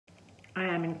I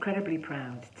am incredibly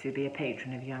proud to be a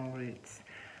patron of Young Roots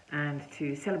and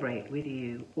to celebrate with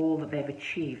you all that they've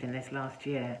achieved in this last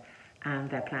year and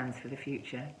their plans for the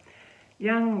future.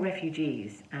 Young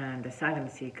refugees and asylum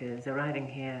seekers arriving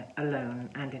here alone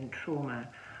and in trauma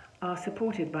are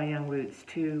supported by Young Roots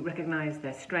to recognise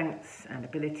their strengths and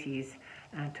abilities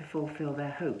and to fulfil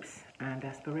their hopes and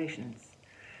aspirations.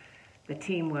 The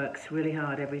team works really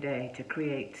hard every day to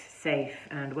create safe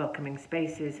and welcoming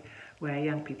spaces where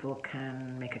young people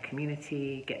can make a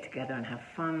community, get together and have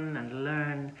fun and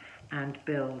learn and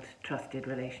build trusted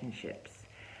relationships.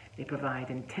 They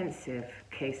provide intensive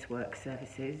casework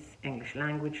services, English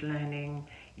language learning,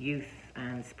 youth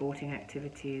and sporting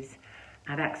activities,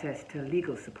 and access to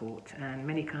legal support and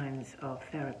many kinds of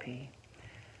therapy.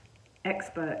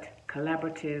 Expert,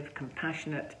 collaborative,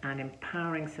 compassionate and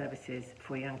empowering services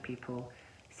for young people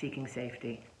seeking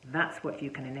safety. That's what you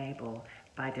can enable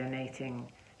by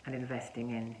donating and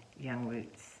investing in Young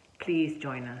Roots. Please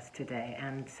join us today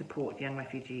and support young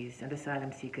refugees and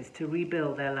asylum seekers to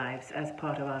rebuild their lives as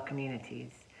part of our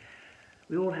communities.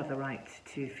 We all have the right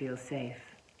to feel safe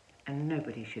and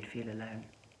nobody should feel alone.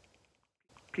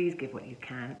 Please give what you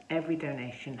can. Every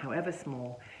donation, however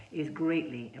small, is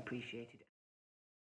greatly appreciated.